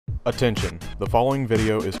Attention, the following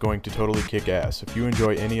video is going to totally kick ass. If you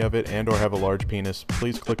enjoy any of it and or have a large penis,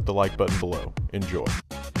 please click the like button below. Enjoy.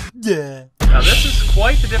 Yeah. Now this is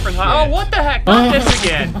quite the different Yeah. Oh, what the heck? Not this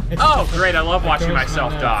again. Oh, great. I love watching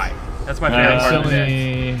myself die. That's my favorite part of the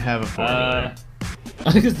day. Have a four-wheeler.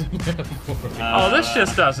 Oh, this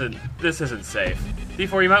just doesn't... This isn't safe.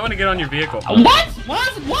 D4, you might want to get on your vehicle. What?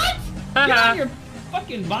 What? Get on your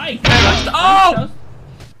fucking bike. Oh!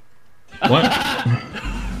 What?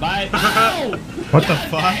 Bye. Ow! What the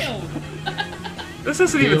fuck? This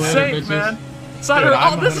isn't even later, safe, bitches. man. Cider, Dude,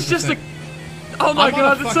 oh, this is just a... Oh my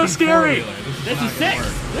god, it's so scary. This is sick.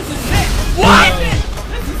 This is sick. What?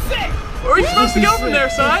 This is sick. Where are you supposed to go from there,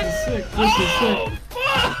 Side? Oh,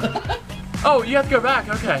 fuck. Oh, you have to go back.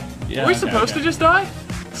 Okay. Yeah, Were we okay, supposed okay. to just die?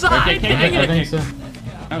 Side, dang I it. think so.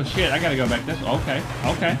 Oh shit, I gotta go back this way.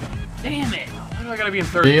 Okay. Damn it. Why do I gotta be in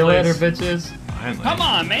third See you place? later, bitches. Finally. Come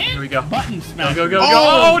on, man. Here we go. Button smash. Go.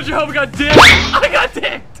 Oh! Oh, Jehovah got dicked. I got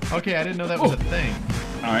dicked. Okay, I didn't know that was a thing.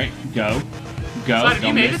 Alright, go. Side,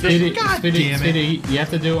 you made it this... God damn it. Speedy, you have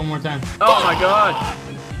to do it one more time. Oh my god.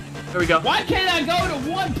 There we go. Why can't I go to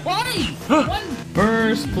one place?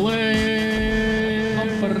 First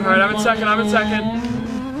place. Alright, I'm in second.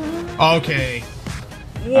 Okay.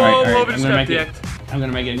 Whoa, Alright, Logan just I'm gonna got make it. dicked. I'm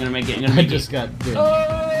gonna make it. I just got dick.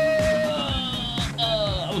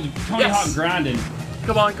 I was Tony Yes. Hawk grinding.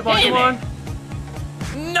 Come on. Damn No.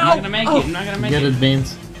 I'm not gonna make it. I'm not gonna make Get it. it,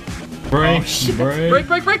 Beans. Break, break.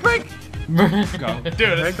 Break. Go.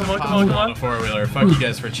 Dude, it's Come on. on a four-wheeler. Fuck you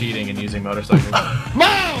guys for cheating and using motorcycles.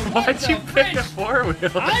 Mom! Why'd you pick a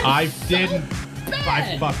four-wheel? I didn't.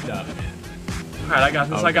 I fucked up. Alright, I got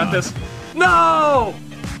this. Oh, I got God. this. No!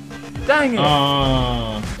 Dang it.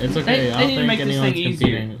 Oh, it's okay. They I don't need to think make this anyone's thing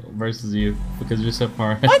easier. competing versus you because you're so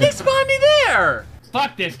far ahead. Why'd they spawn me there?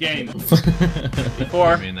 Fuck this game. Four.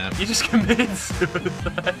 I mean that. You just committed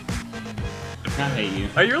suicide. I hate you.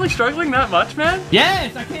 Are you really struggling that much, man?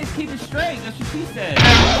 Yes, I can't keep it straight. That's what she said.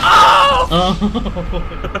 Oh!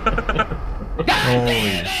 God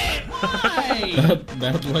damn it! Why?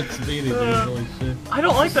 that looks speedy, dude. Holy shit. I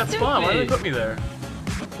don't like that spawn. Why did they put me there?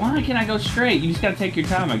 Why can't I go straight? You just gotta take your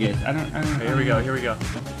time, I guess. I don't. Okay, here we go.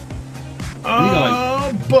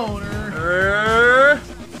 Oh, boner.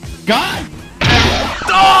 God!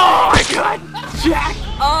 Oh, I got jacked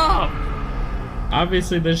up!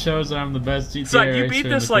 Obviously, this shows that I'm the best GTA So you racer beat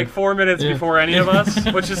in this the like group. 4 minutes Yeah. before any of us,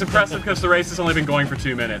 which is impressive because the race has only been going for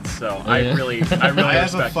 2 minutes. So I Yeah. really I have a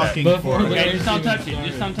respect fucking But four-wheeler. Okay, just don't touch it.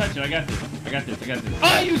 Just don't touch it. I got this. I got this.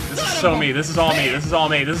 Oh, you that. This is so me. This is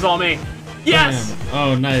all me. Yes! Damn.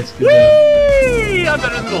 Oh, nice. Good job. Whee! I'm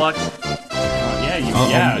better than Deluxe. Yeah, you. Oh,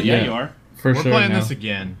 yeah, yeah. you are. For We're sure. playing now. this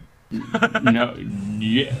again. No.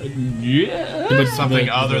 Yeah. But something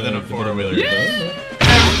other than a four-wheeler.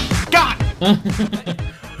 God!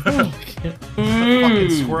 Fucking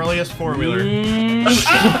squirreliest four-wheeler.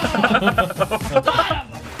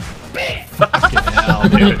 Fucking hell,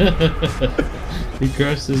 dude. He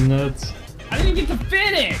crushed his nuts. I didn't even get to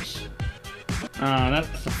finish. That's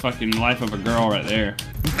the fucking life of a girl right there.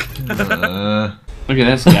 Look at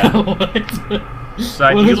this guy. What?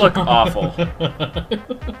 Side, What you is look wrong? awful.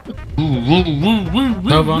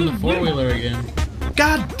 Move on the four-wheeler again.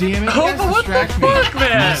 God damn it, you Oh, guys but what the distract me. fuck,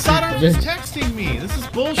 man? Sadar was texting me. This is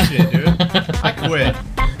bullshit, dude. I quit.